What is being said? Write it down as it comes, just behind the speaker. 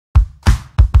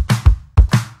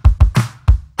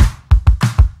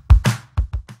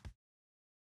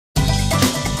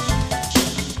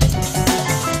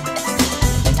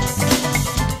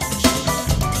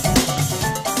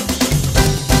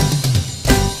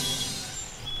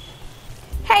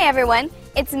Hey everyone,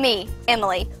 it's me,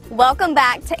 Emily. Welcome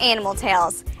back to Animal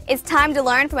Tales. It's time to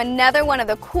learn from another one of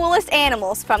the coolest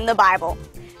animals from the Bible.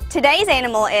 Today's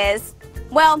animal is,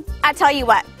 well, I tell you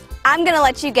what, I'm gonna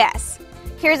let you guess.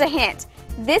 Here's a hint.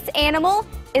 This animal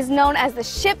is known as the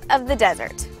ship of the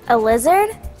desert. A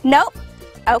lizard? Nope.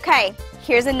 Okay,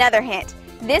 here's another hint.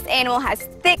 This animal has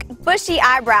thick, bushy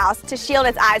eyebrows to shield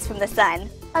its eyes from the sun.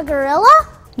 A gorilla?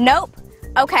 Nope.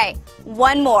 Okay,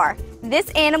 one more.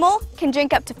 This animal can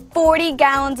drink up to 40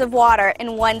 gallons of water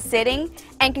in one sitting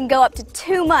and can go up to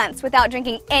 2 months without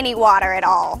drinking any water at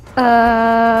all.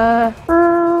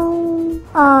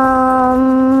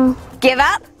 Give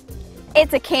up?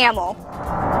 It's a camel.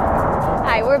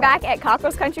 Hi, we're back at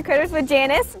Cockrell's Country Critters with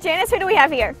Janice. Janice, who do we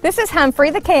have here? This is Humphrey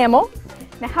the camel.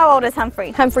 Now, how old is Humphrey?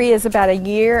 Humphrey is about 1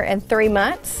 year and 3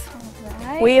 months. All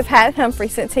right. We have had Humphrey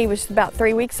since he was about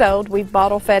 3 weeks old. We've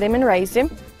bottle fed him and raised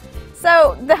him.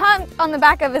 So, the hump on the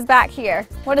back of his back here,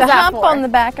 what is The that hump for? on the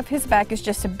back of his back is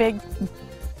just a big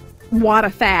wad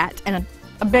of fat and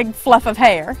a big fluff of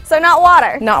hair. So not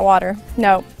water? Not water,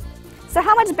 no. So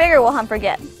how much bigger will Humphrey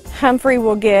get? Humphrey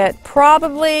will get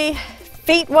probably,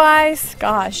 feet-wise,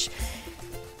 gosh,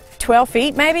 12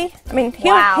 feet maybe? I mean,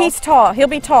 Wow. he's tall. He'll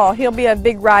be tall. He'll be a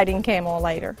big riding camel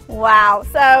later. Wow.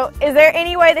 So is there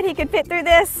any way that he could fit through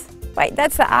this? Wait,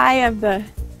 that's the eye of the...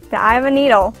 The eye of a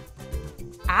needle.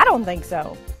 I don't think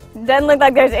so. Doesn't look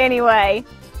like there's any way.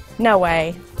 No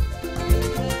way.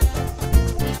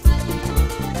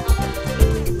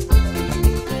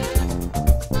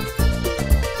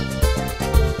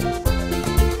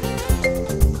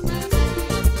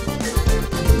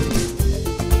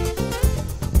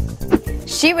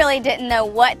 She really didn't know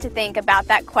what to think about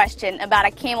that question about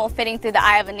a camel fitting through the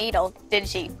eye of a needle, did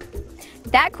she?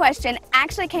 That question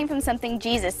actually came from something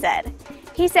Jesus said.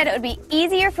 He said it would be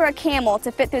easier for a camel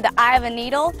to fit through the eye of a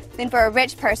needle than for a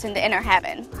rich person to enter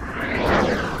heaven.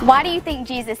 Why do you think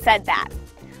Jesus said that?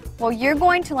 Well, you're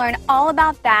going to learn all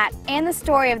about that and the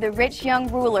story of the rich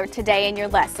young ruler today in your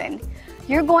lesson.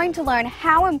 You're going to learn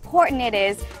how important it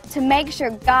is to make sure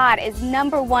God is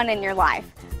 #1 in your life,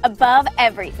 above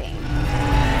everything.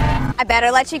 I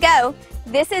better let you go.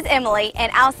 This is Emily,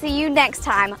 and I'll see you next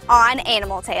time on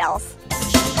Animal Tales.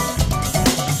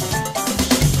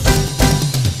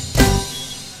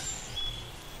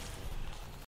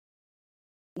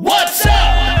 What's up?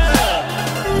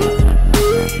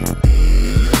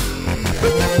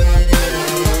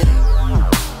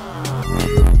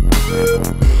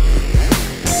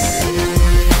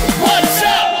 What's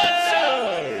up?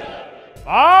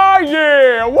 Ah,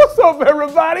 yeah. What's up,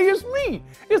 everybody? It's me.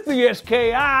 It's the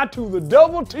S-K-I to the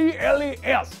double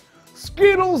T-L-E-S.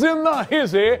 Skittles in the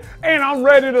hizzy, and I'm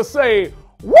ready to say,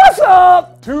 what's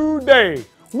up today?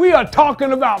 We are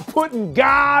talking about putting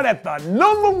God at the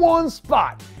 #1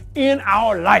 spot in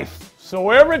our life. So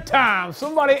every time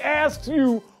somebody asks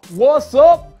you, what's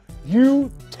up,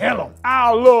 you tell them,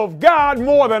 I love God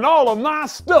more than all of my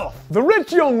stuff. The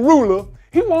rich young ruler,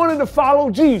 he wanted to follow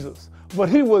Jesus, but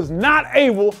he was not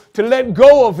able to let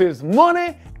go of his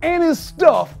money and his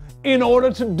stuff in order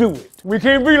to do it. We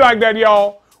can't be like that,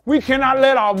 y'all. We cannot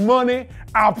let our money,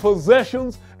 our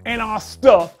possessions, and our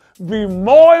stuff be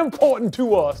more important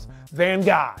to us than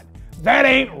God. That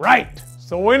ain't right.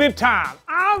 So anytime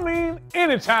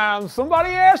somebody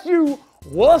asks you,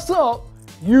 what's up,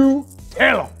 you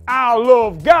tell them, I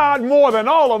love God more than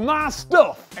all of my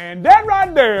stuff. And that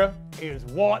right there is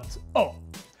what's up.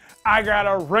 I got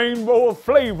a rainbow of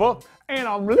flavor, and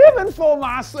I'm living for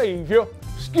my Savior.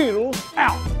 Skittles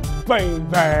out,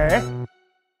 baby.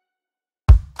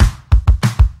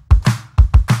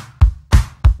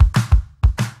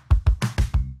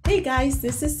 Hey guys,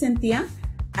 this is Cynthia.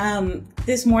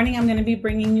 This morning I'm going to be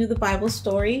bringing you the Bible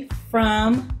story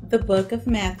from the book of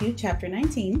Matthew, chapter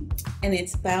 19, and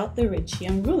it's about the rich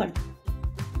young ruler.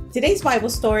 Today's Bible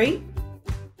story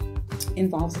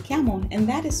involves a camel, and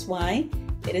that is why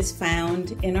it is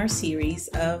found in our series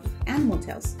of Animal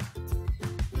Tales.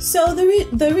 So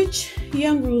the rich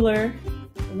young ruler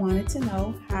wanted to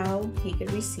know how he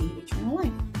could receive eternal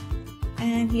life.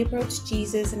 And he approached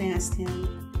Jesus and asked him,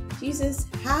 Jesus,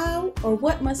 how or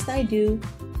what must I do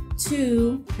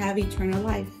to have eternal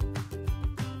life,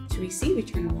 to receive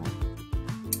eternal life?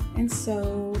 And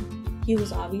so he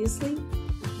was obviously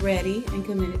ready and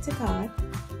committed to God,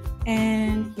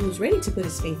 and he was ready to put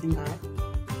his faith in God.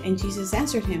 And Jesus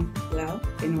answered him, well,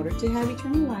 in order to have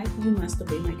eternal life, you must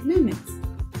obey my commandments.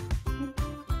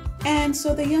 And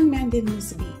so the young man didn't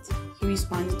miss a beat. He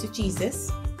responded to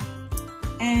Jesus,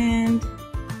 and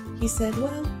he said,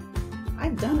 well,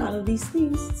 I've done all of these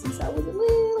things since I was a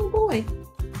little boy.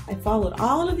 I followed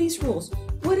all of these rules.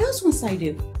 What else must I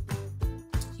do?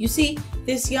 You see,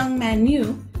 this young man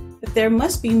knew that there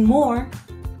must be more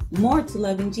to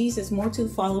loving Jesus, more to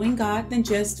following God than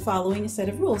just following a set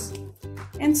of rules.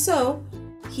 And so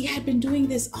he had been doing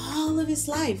this all of his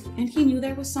life, and he knew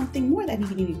there was something more that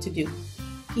he needed to do.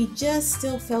 He just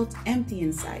still felt empty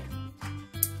inside.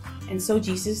 And so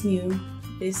Jesus knew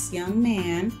this young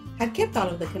man had kept all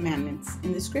of the commandments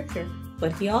in the scripture,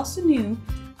 but he also knew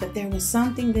that there was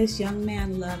something this young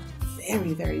man loved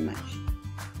very, very much.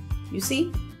 You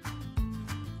see,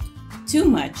 too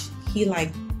much. He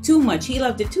liked too much. He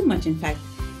loved it too much, in fact.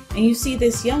 And you see,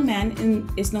 this young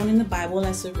man is known in the Bible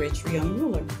as a rich young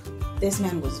ruler. This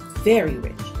man was very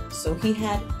rich, so he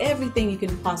had everything you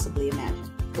can possibly imagine.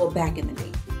 Well, back in the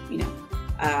day, you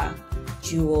know,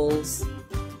 jewels,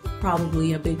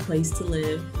 probably a big place to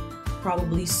live,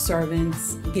 probably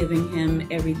servants giving him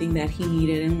everything that he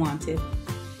needed and wanted.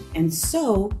 And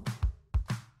so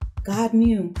God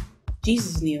knew,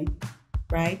 Jesus knew,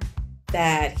 right,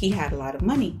 that he had a lot of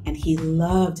money, and he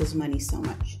loved his money so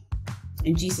much.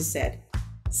 And Jesus said,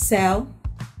 sell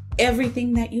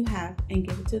everything that you have and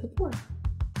give it to the poor.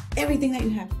 Everything that you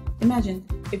have. Imagine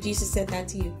if Jesus said that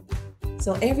to you.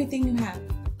 Sell everything you have,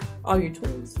 all your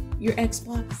toys, your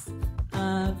Xbox,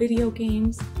 video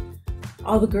games,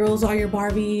 all the girls, all your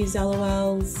Barbies,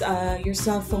 LOLs, your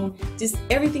cell phone, just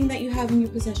everything that you have in your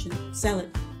possession, sell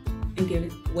it and give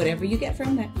it, whatever you get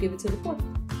from that, give it to the poor.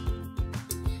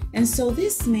 And so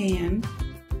this man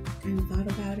kind of thought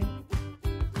about it.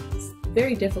 It's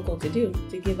very difficult to do,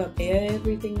 to give up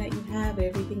everything that you have,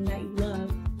 everything that you love,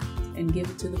 and give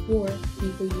it to the poor,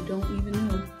 people you don't even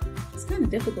know. It's kind of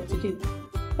difficult to do.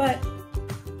 But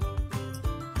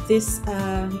this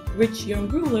rich young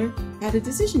ruler had a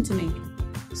decision to make.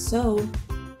 So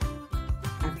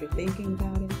after thinking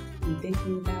about it and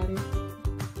thinking about it,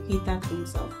 he thought to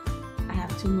himself, I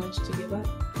have too much to give up.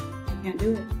 I can't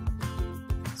do it.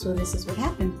 So this is what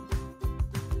happened.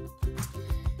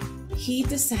 He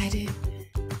decided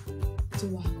to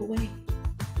walk away.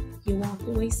 He walked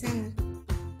away sad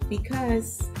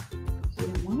because he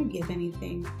didn't want to give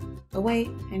anything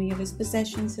away, any of his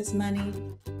possessions, his money,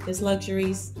 his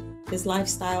luxuries, his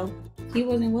lifestyle. He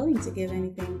wasn't willing to give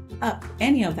anything up,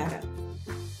 any of that up.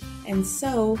 And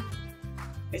so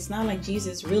it's not like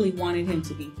Jesus really wanted him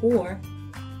to be poor.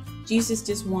 Jesus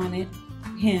just wanted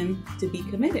him to be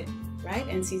committed, right?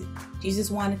 And see,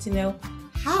 Jesus wanted to know,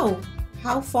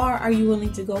 how far are you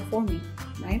willing to go for me,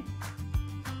 right?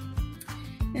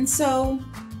 And so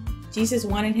Jesus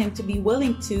wanted him to be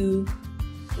willing to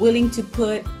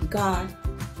put God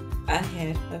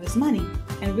ahead of his money.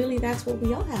 And really, that's what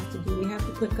we all have to do. We have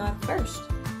to put God first.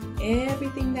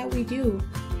 Everything that we do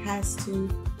has to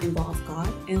involve God,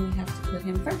 and we have to put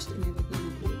him first in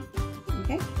everything that we do.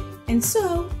 Okay? And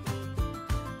so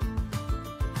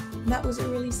that was a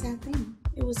really sad thing.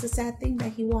 It was a sad thing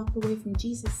that he walked away from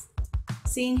Jesus.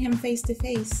 Seeing him face to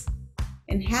face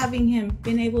and having him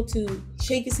been able to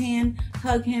shake his hand,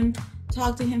 hug him,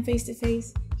 talk to him face to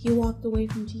face, he walked away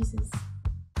from Jesus.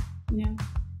 You know?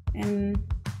 And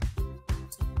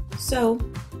so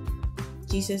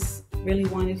Jesus really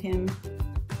wanted him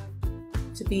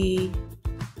to be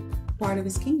part of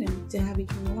his kingdom, to have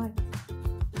eternal life.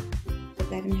 But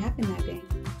that didn't happen that day.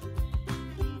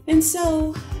 And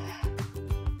so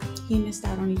he missed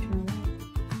out on eternal life.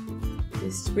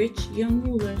 This rich young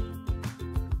ruler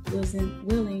wasn't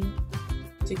willing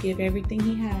to give everything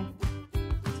he had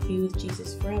to be with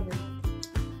Jesus forever.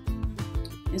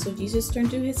 And so Jesus turned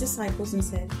to his disciples and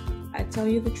said, I tell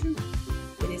you the truth.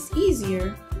 It is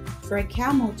easier for a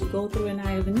camel to go through an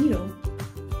eye of a needle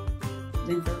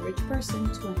than for a rich person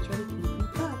to enter the kingdom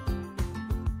of God.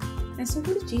 And so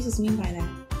what did Jesus mean by that?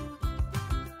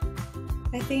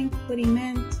 I think what he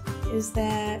meant is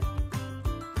that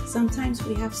sometimes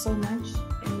we have so much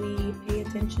and we pay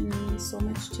attention so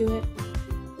much to it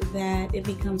that it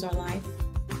becomes our life,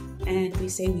 and we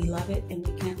say we love it and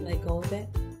we can't let go of it,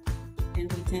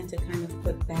 and we tend to kind of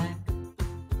put back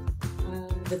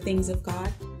the things of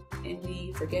God, and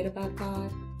we forget about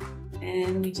God,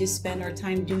 and we just spend our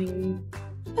time doing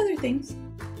other things.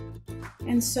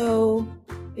 And so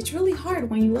it's really hard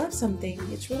when you love something.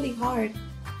 It's really hard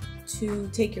to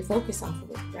take your focus off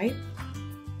of it, right?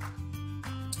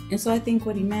 And so I think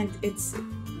what he meant, it's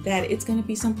that it's going to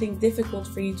be something difficult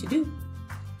for you to do.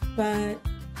 But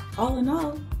all in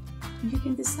all, you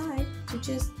can decide to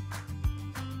just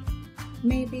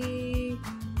maybe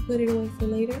put it away for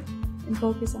later and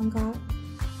focus on God.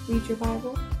 Read your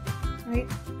Bible, right?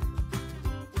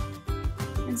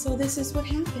 And so this is what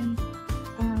happened.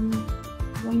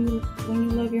 When you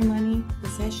love your money,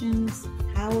 possessions,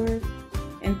 power,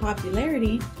 and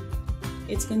popularity,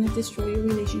 it's going to destroy your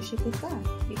relationship with God,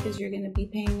 because you're going to be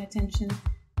paying attention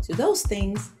to those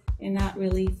things and not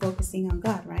really focusing on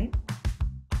God, right?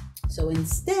 So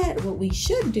instead, what we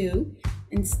should do,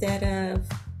 instead of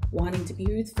wanting to be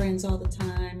with friends all the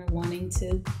time, or wanting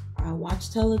to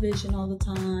watch television all the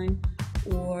time,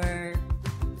 or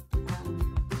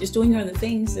just doing other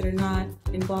things that are not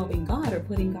involving God or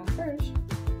putting God first,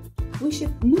 we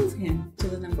should move Him to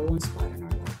the number one spot in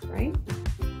our life, right?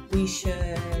 We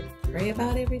should pray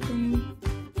about everything.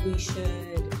 We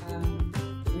should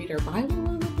read our Bible a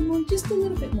little bit more, just a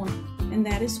little bit more. And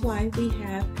that is why we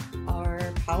have our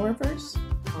power verse,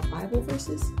 our Bible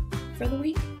verses for the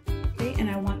week. Okay,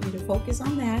 and I want you to focus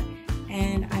on that.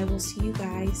 And I will see you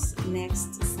guys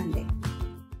next Sunday.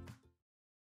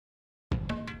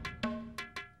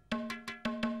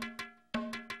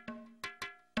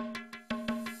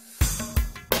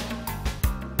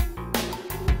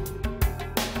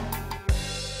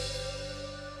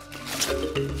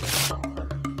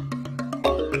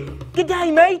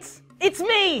 G'day mates, it's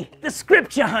me, the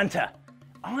Scripture Hunter.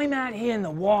 I'm out here in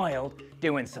the wild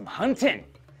doing some hunting,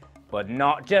 but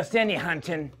not just any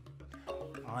hunting.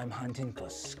 I'm hunting for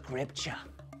Scripture.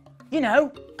 You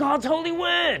know, God's holy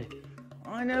word.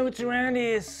 I know it's around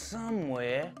here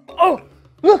somewhere. Oh,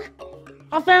 look,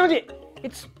 I found it.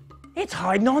 It's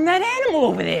hiding on that animal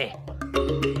over there.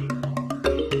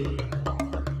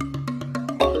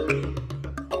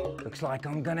 Looks like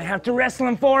I'm gonna have to wrestle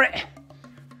him for it.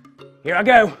 Here I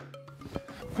go.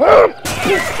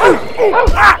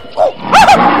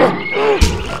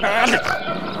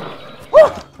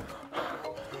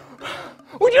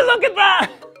 Would you look at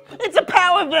that? It's a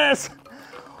power verse.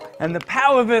 And the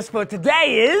power verse for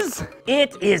today is,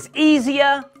 it is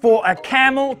easier for a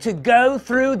camel to go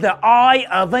through the eye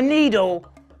of a needle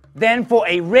than for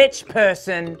a rich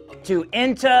person to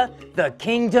enter the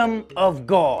kingdom of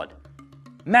God.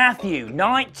 Matthew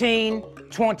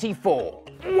 19:24.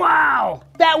 Wow,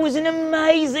 that was an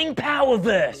amazing power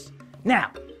verse.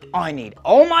 Now, I need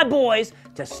all my boys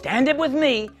to stand up with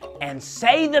me and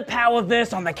say the power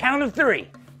verse on the count of 3.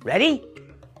 Ready?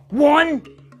 1,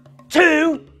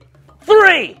 2,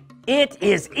 3. It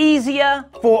is easier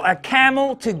for a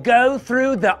camel to go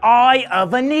through the eye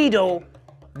of a needle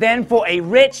than for a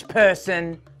rich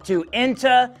person to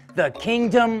enter the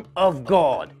kingdom of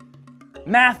God.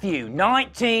 Matthew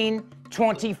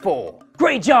 19:24.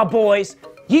 Great job, boys.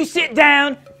 You sit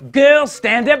down, girls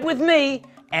stand up with me,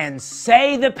 and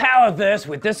say the power verse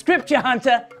with the Scripture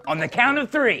Hunter on the count of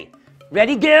 3.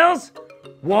 Ready, girls?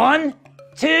 1,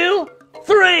 2,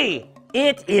 3.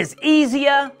 It is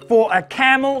easier for a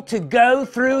camel to go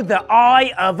through the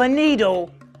eye of a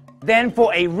needle than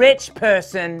for a rich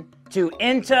person to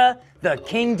enter the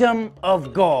kingdom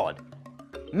of God.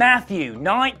 Matthew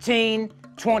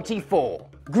 19:24.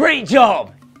 Great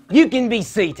job! You can be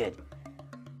seated.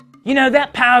 You know,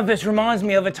 that power verse reminds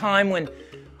me of a time when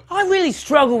I really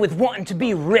struggled with wanting to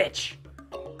be rich.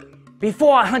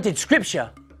 Before I hunted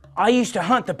Scripture, I used to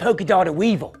hunt the polka-dotted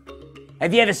weevil.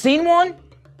 Have you ever seen one?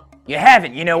 You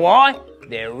haven't. You know why?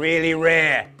 They're really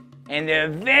rare, and they're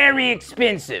very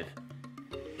expensive.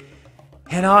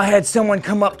 And I had someone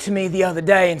come up to me the other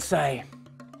day and say,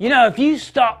 you know, if you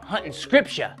stop hunting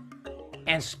Scripture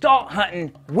and start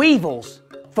hunting weevils,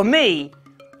 for me,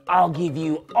 I'll give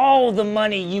you all the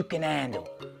money you can handle.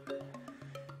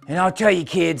 And I'll tell you,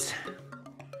 kids,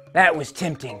 that was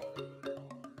tempting.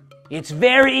 It's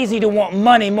very easy to want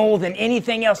money more than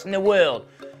anything else in the world,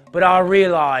 but I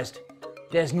realized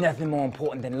there's nothing more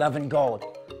important than loving God.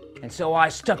 And so I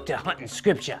stuck to hunting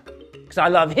Scripture, because I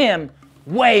love Him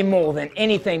way more than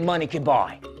anything money could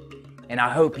buy. And I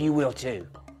hope you will too.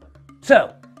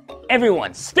 So,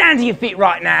 everyone, stand to your feet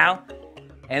right now,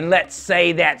 and let's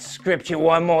say that Scripture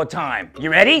one more time. You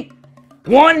ready?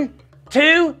 1,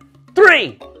 2,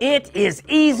 3. It is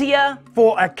easier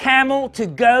for a camel to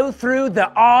go through the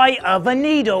eye of a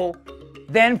needle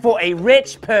than for a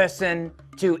rich person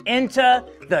to enter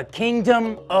the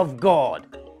kingdom of God.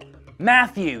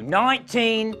 Matthew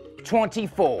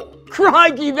 19:24.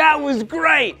 Crikey, that was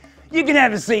great! You can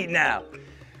have a seat now.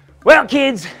 Well,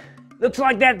 kids, looks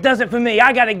like that does it for me.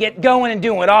 I gotta get going and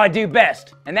doing what I do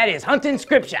best, and that is hunting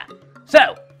Scripture.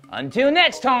 So, until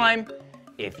next time,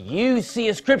 if you see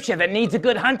a Scripture that needs a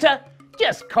good hunter,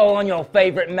 just call on your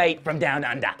favorite mate from down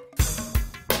under.